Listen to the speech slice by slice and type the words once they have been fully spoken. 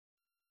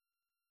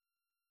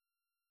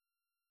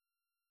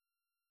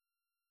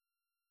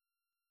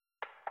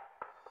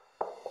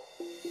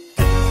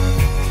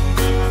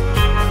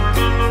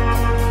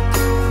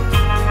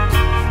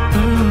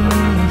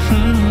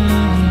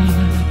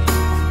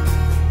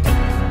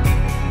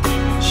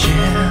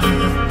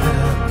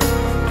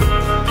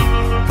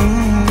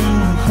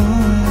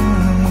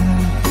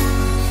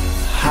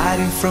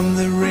from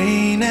the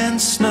rain and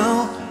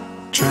snow,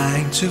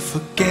 trying to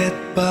forget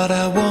but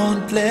I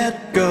won't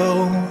let go.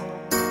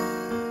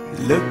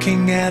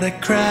 Looking at a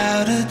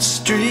crowded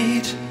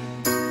street,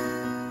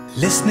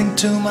 listening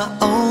to my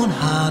own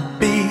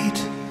heartbeat.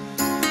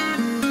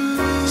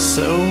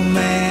 So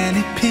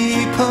many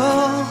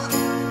people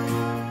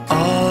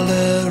all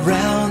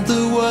around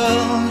the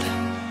world.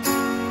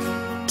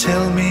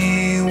 Tell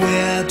me,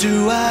 where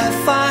do I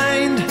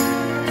find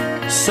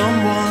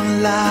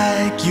someone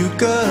like you,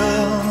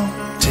 girl?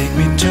 Take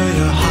me to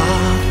your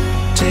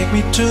heart, take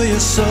me to your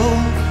soul.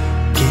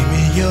 Give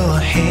me your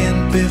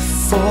hand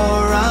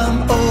before I'm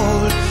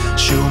old.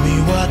 Show me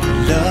what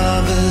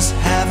lovers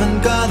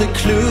haven't got a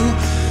clue.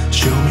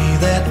 Show me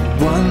that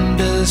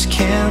wonders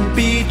can't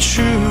be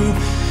true.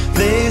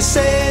 They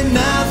say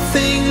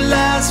nothing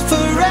lasts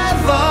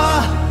forever.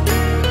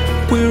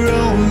 We're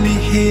only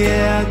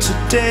here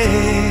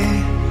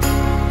today.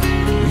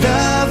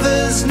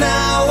 Lovers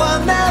now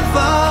or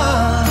never.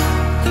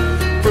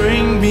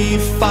 Bring me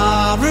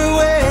far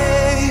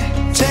away.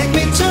 Take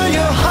me to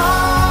your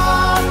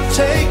heart,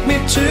 take me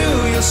to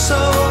your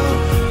soul.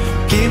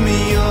 Give me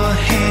your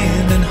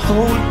hand and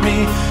hold me.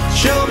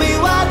 Show me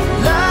what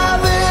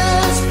love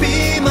is,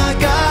 be my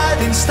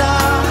guiding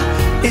star.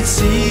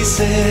 It's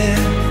easy,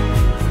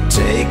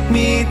 take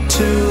me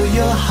to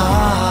your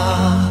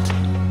heart.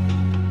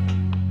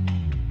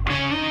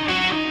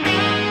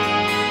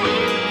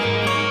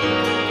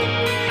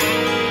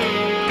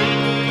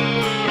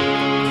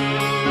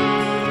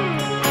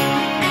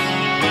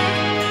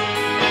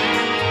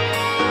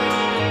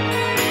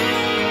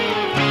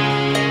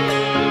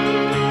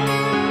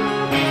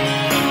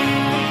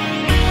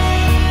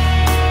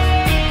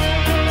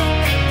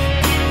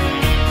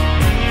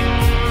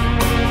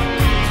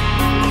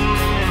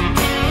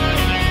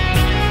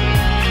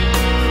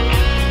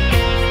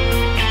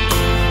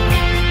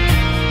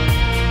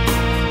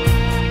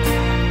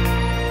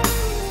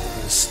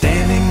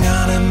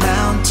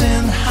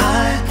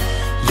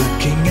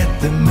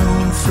 The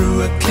moon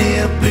through a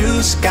clear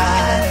blue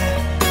sky.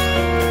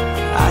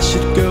 I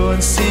should go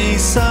and see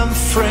some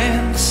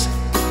friends,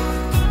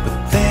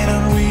 but they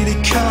don't really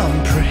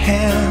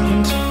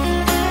comprehend.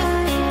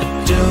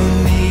 I don't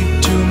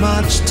need too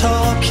much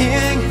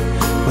talking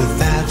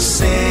without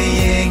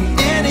saying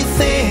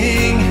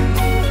anything.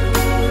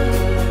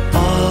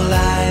 All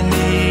I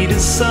need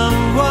is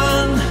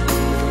someone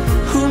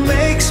who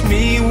makes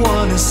me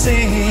wanna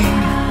sing.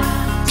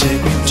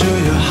 Take me to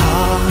your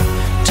heart,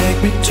 take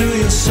me to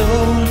your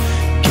soul.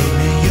 Give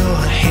me your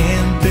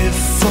hand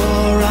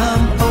before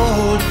I'm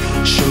old.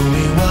 Show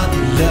me what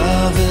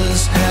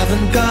lovers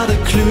haven't got a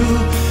clue.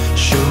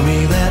 Show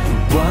me that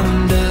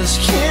wonders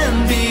can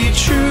be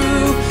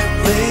true.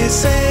 They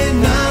say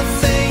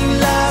nothing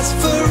lasts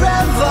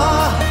forever.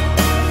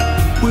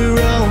 We're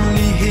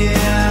only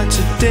here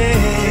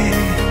today.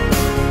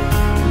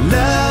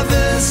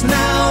 Lovers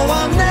now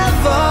or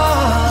never.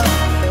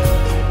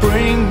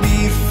 Bring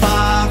me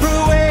far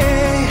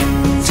away.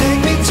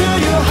 Take me to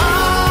your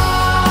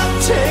heart,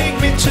 take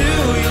me to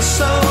your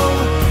soul.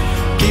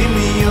 Give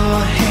me your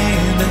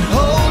hand and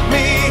hold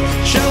me.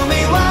 Show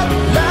me what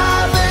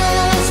love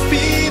is,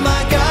 be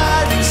my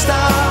guiding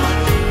star.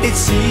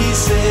 It's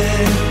easy,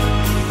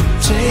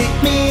 take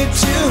me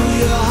to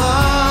your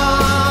heart.